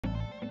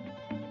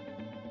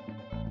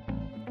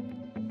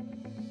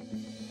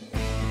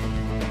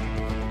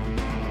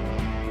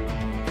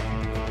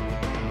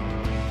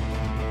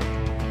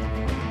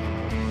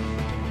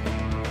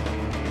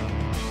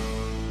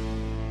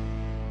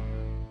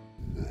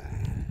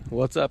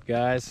What's up,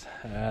 guys?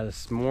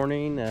 This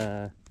morning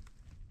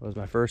was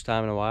my first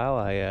time in a while.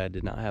 I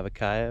did not have a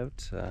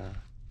coyote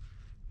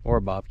or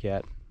a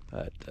bobcat,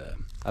 but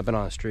I've been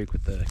on a streak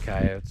with the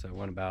coyotes. I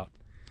went about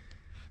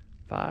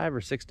 5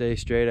 or 6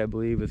 days straight, I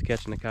believe, with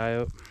catching a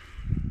coyote.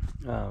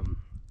 I'm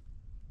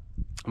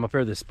up here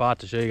at this spot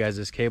to show you guys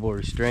this cable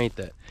restraint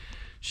that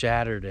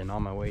shattered, and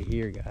on my way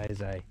here, guys,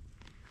 I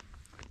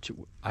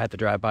had to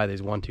drive by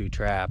these 1-2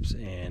 traps,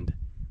 and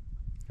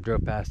I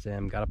drove past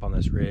them, got up on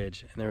this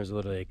ridge, and there was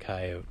literally a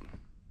coyote.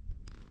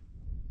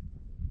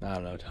 I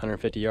don't know,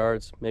 150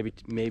 yards,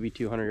 maybe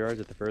 200 yards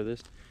at the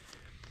furthest,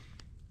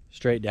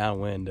 straight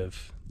downwind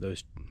of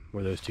those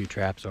where those 2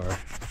 traps are.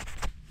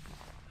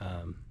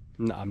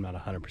 I'm not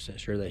 100%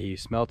 sure that he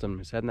smelt them and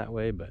was heading that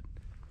way, but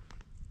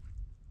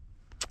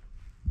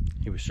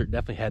he was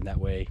definitely heading that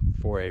way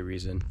for a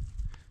reason.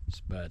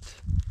 But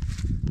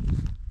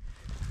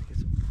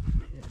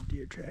yeah,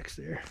 deer tracks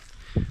there.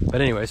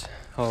 But anyways,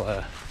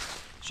 I'll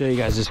show you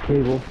guys this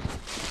cable.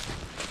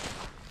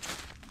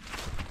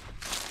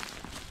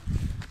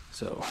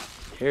 So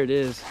here it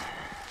is,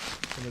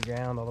 in the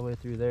ground all the way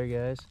through there,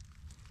 guys.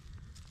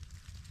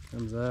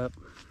 Comes up,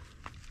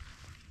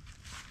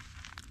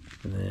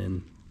 and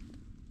then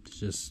it's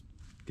just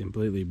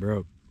completely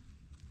broke,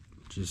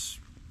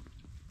 just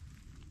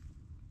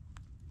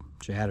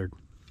shattered.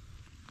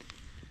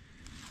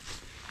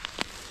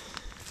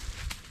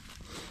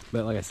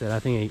 But like I said,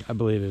 I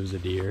believe it was a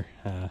deer.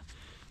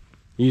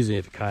 Usually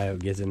if a coyote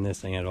gets in this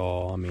thing at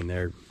all, I mean,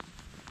 they're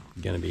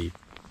gonna be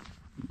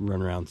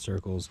running around in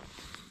circles.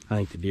 I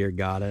think the deer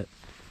got it,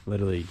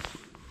 literally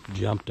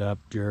jumped up,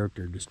 jerked,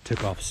 or just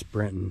took off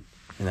sprinting,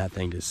 and that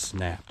thing just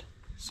snapped.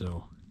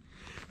 So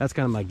that's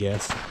kind of my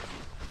guess.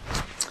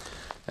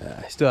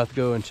 I still have to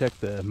go and check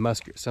the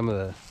muskrat.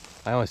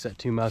 I only set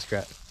 2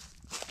 muskrat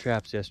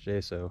traps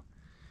yesterday, so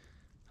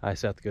I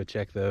still have to go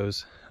check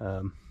those.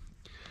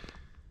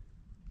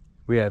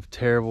 We have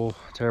terrible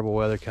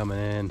weather coming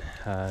in.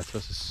 It's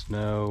supposed to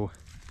snow,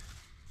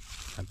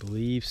 I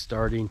believe,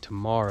 starting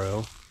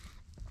tomorrow,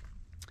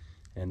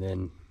 and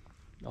then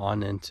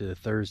on into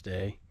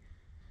Thursday,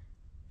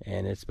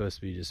 and it's supposed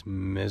to be just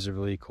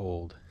miserably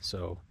cold.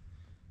 So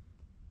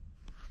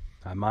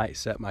I might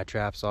set my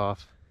traps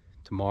off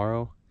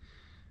tomorrow,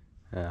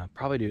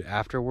 probably do it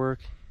after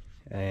work,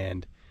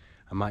 and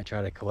I might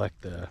try to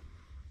collect the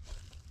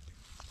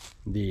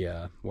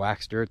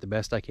wax dirt the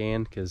best I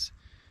can, because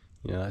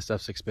you know that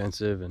stuff's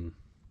expensive and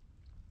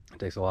it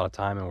takes a lot of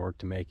time and work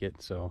to make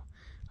it, so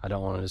I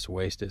don't want to just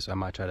waste it. So I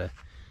might try to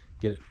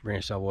bring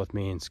a shovel with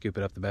me and scoop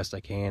it up the best I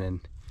can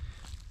and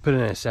put it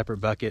in a separate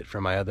bucket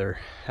from my other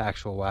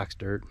actual wax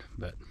dirt.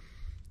 But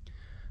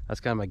that's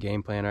kind of my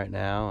game plan right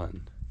now,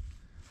 and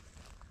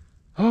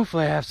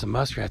hopefully I have some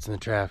muskrats in the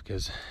trap,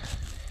 because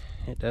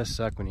it does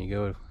suck when you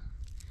go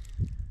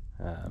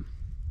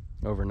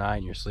overnight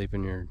and you're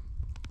sleeping, you're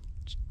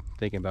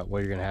thinking about what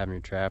you're gonna have in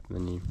your trap, and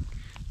then you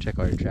check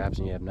all your traps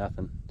and you have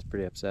nothing. It's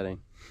pretty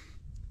upsetting.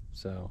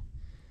 So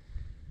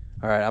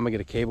all right, I'm gonna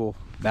get a cable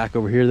back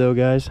over here though,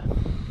 guys.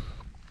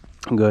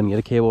 I'm going to get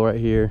a cable right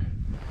here,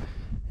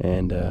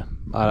 and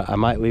I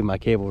might leave my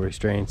cable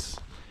restraints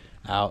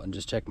out and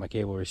just check my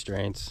cable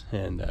restraints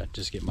and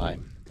just get my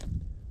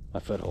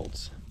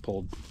footholds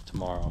pulled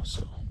tomorrow.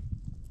 So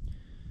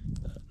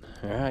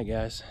all right,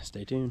 guys,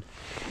 stay tuned.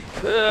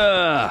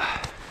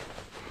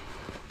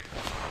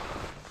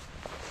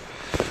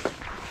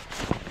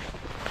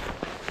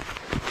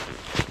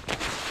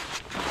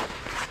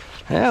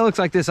 Yeah, it looks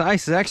like this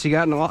ice has actually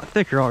gotten a lot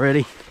thicker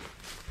already.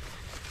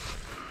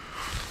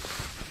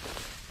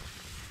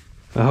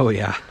 Oh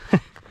yeah,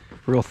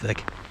 real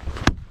thick.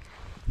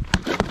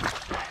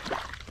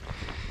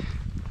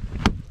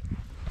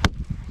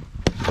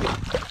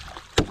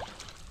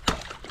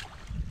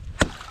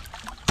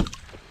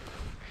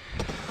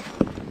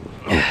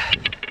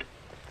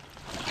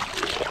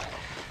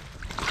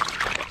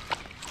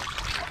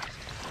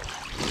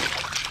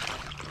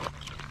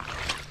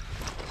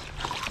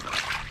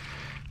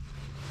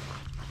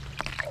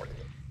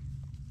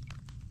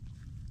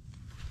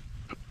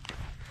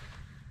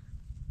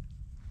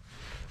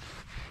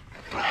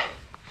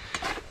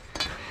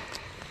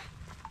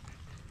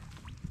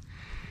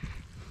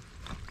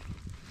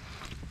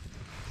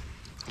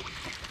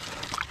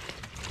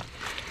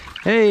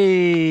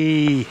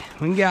 Hey,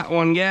 we got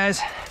one, guys.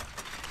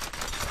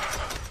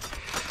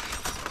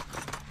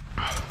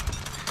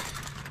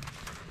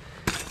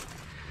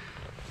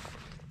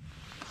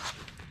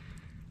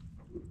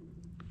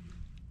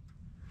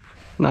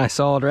 Nice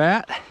solid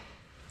rat.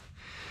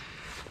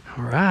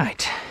 All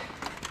right.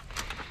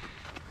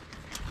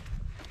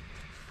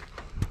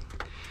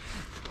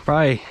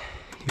 He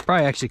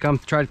probably actually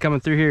tried coming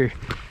through here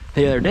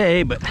the other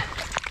day, but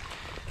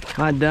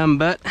my dumb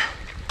butt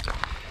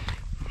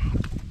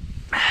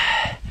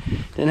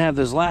didn't have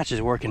those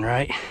latches working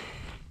right.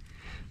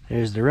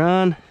 There's the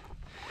run.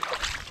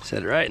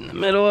 Set it right in the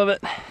middle of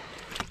it.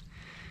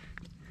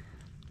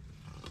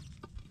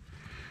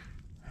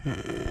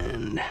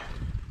 And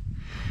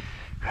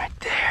right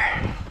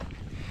there.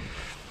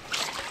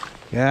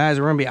 Guys,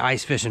 we're gonna be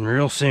ice fishing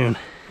real soon.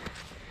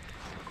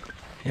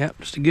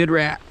 Yep, just a good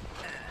rat.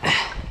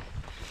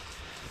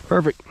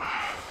 Perfect.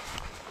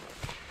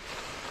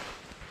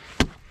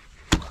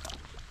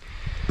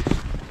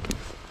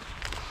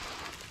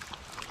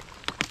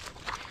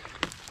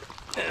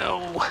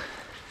 Oh.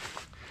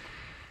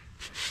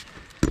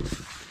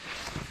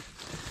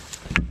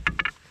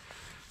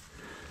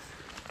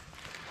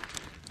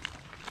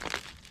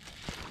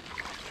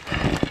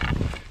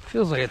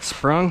 Feels like it's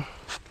sprung.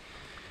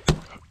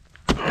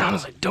 I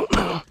honestly don't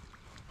know.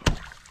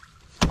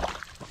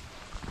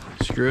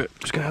 Screw it,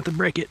 just gonna have to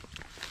break it.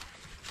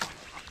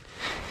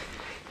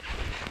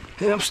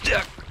 And I'm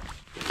stuck.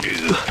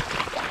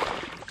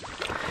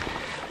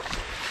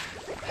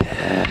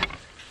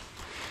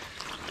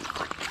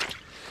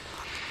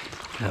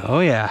 Oh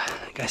yeah, I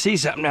think I see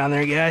something down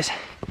there, guys.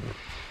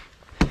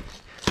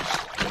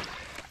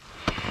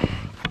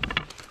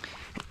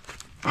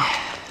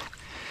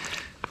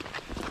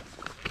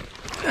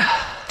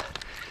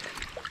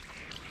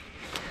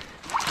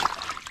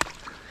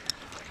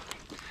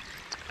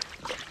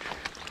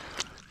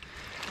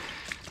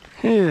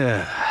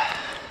 Yeah.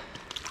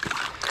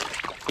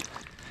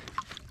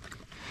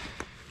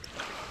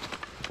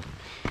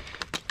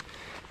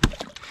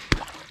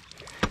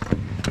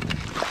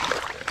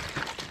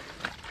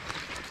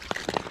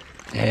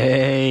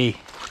 Hey,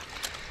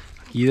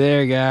 you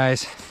there,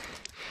 guys?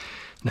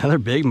 Another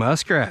big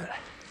muskrat.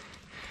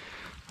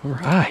 All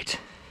right,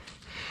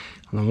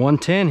 on the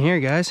 110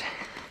 here, guys.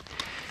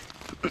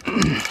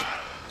 I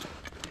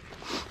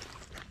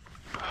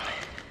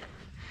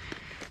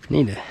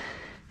need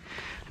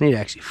to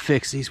actually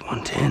fix these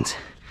 110s.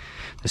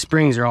 The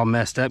springs are all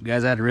messed up,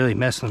 guys. I had to really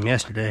mess with them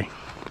yesterday.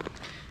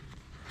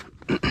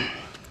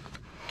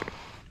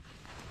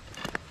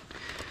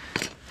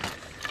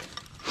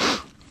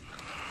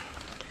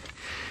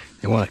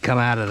 They want to come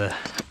out of the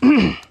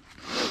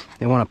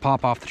they want to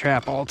pop off the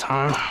trap all the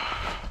time.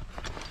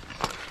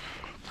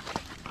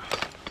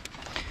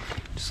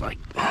 Just like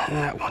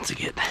that wants to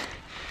get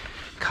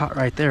caught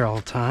right there all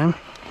the time.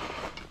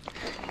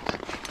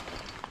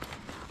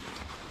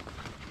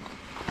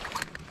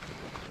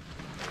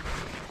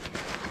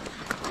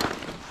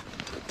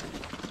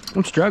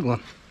 I'm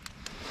struggling.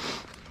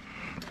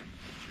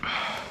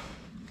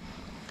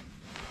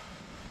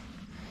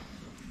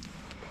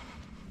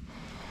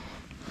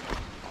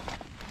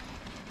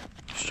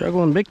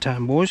 Struggling big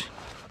time, boys.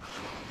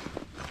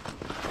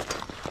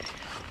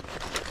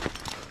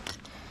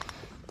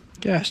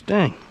 Gosh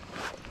dang.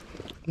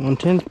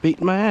 110's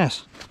beating my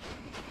ass.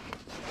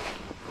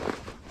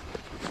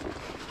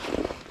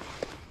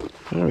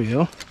 There we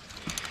go.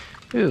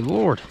 Good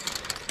Lord.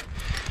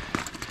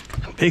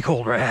 Big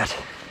old rat.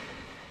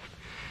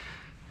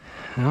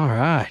 All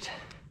right,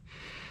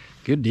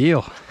 good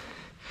deal.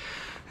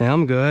 Now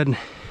I'm good.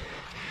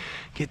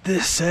 Get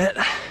this set.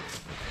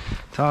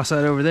 Toss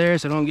that over there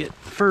so I don't get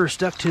fur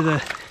stuck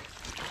to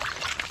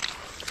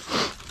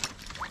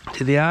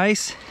the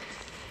ice.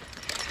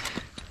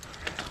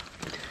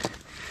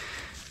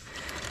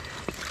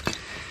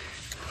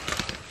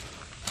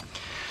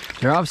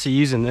 They're obviously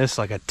using this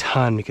like a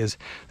ton because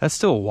that's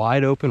still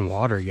wide open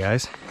water,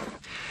 guys.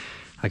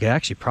 I could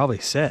actually probably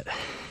set.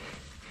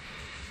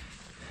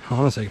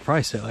 Honestly, I could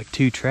probably set like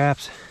 2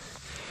 traps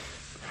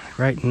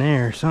right in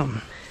there or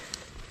something.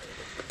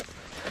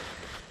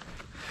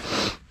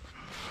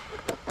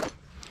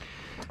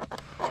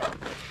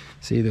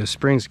 See, those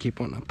springs keep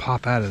wanting to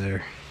pop out of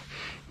there.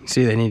 You can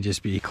see they need to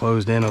just be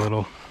closed in a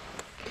little.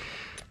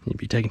 Need to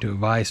be taken to a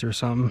vise or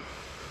something.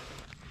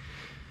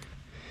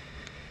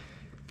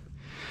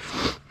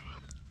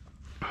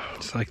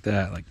 Just like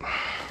that, like,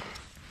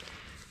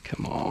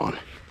 come on.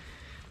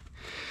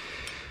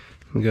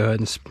 I'm gonna go ahead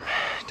and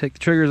take the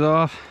triggers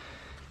off.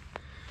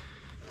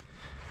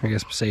 I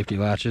guess some safety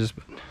latches,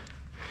 but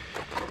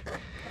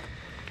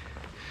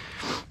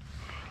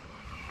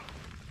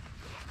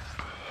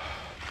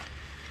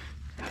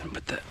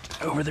put that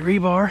over the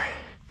rebar.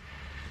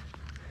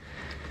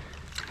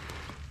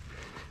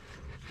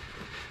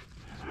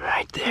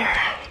 Right there.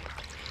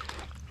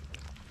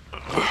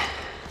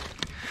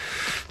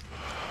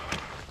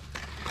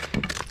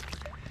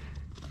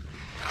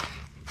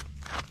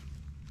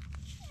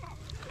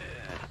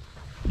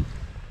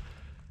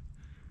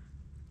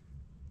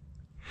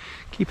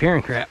 Keep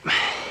hearing crap.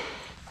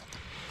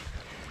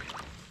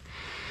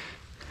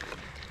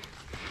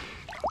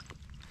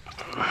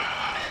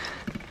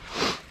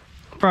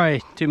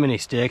 Probably too many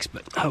sticks,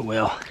 but oh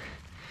well.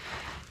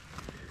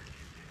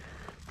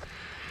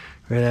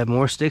 Rather have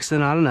more sticks than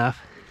not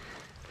enough.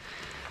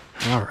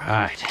 All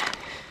right.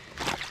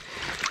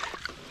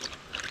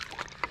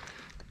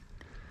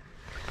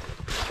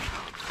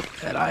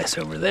 That ice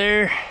over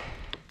there.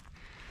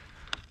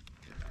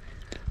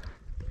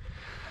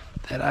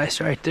 That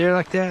ice right there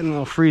like that, and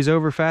it'll freeze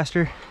over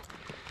faster.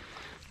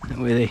 That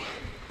way they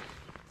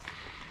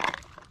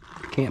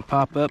can't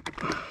pop up.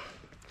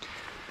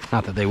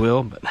 Not that they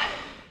will, but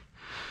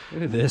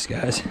look at this,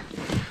 guys.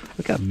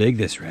 Look how big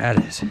this rat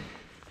is. I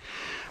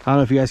don't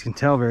know if you guys can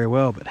tell very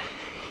well, but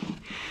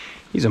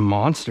he's a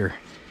monster.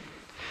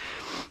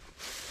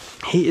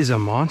 he is a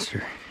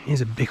monster. He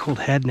has a big old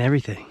head and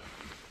everything.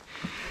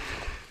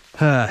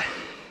 I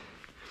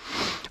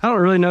don't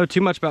really know too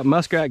much about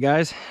muskrat,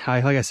 guys.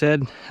 Like I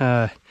said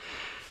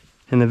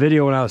in the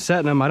video when I was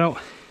setting them, I don't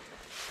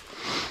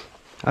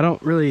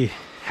really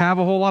have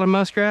a whole lot of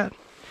muskrat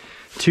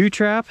to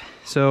trap,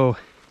 so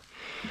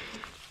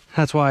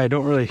that's why I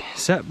don't really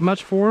set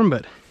much for them.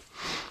 But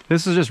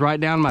this is just right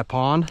down my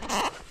pond,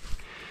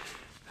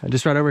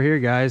 just right over here,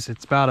 guys.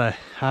 It's about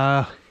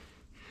a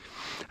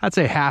I'd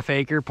say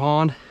half-acre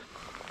pond.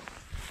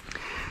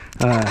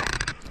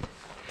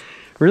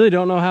 Really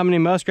don't know how many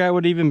muskrat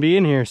would even be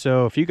in here,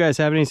 so if you guys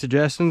have any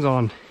suggestions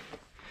on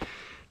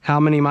how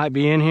many might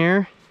be in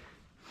here,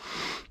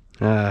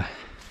 I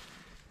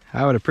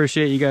would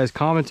appreciate you guys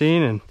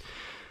commenting and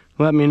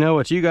let me know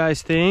what you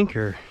guys think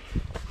or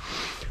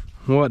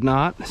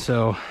whatnot.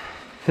 So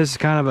this is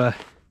kind of a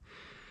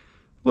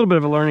little bit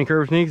of a learning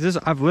curve with me, because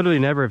I've literally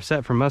never have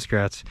set for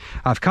muskrats.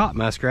 I've caught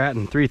muskrat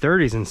in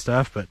 330s and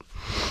stuff, but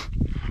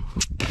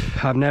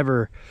I've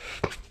never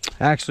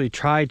actually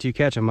tried to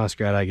catch a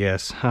muskrat, I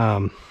guess.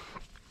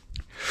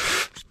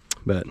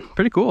 But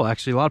pretty cool,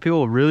 actually. A lot of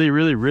people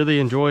really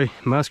enjoy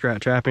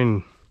muskrat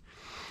trapping.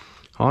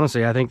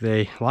 Honestly, I think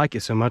they like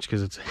it so much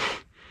because it's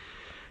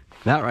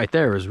that right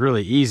there is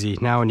really easy.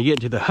 Now when you get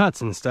to the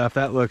huts and stuff,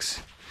 that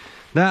looks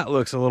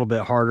a little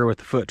bit harder with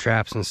the foot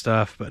traps and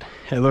stuff, but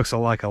it looks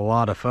like a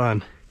lot of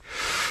fun.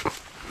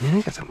 Man,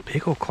 they got some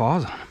big old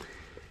claws on them.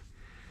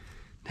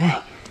 Dang.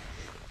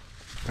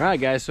 All right,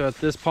 guys, so at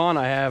this pond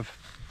I have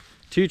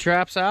 2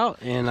 traps out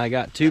and I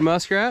got 2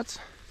 muskrats.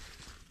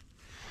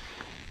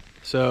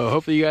 So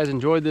hopefully you guys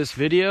enjoyed this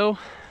video.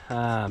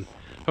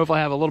 Hopefully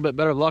I have a little bit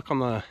better luck on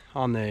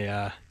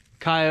the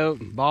coyote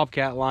and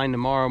bobcat line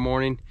tomorrow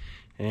morning.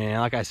 And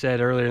like I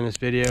said earlier in this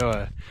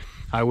video,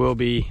 I will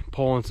be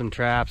pulling some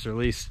traps, or at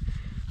least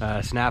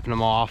snapping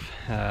them off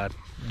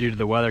due to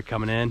the weather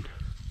coming in.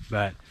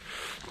 But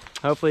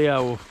hopefully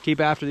we'll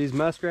keep after these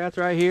muskrats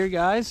right here,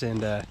 guys.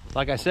 And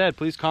like I said,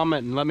 please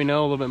comment and let me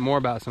know a little bit more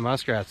about some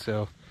muskrats.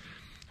 So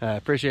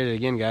appreciate it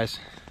again, guys.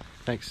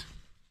 Thanks.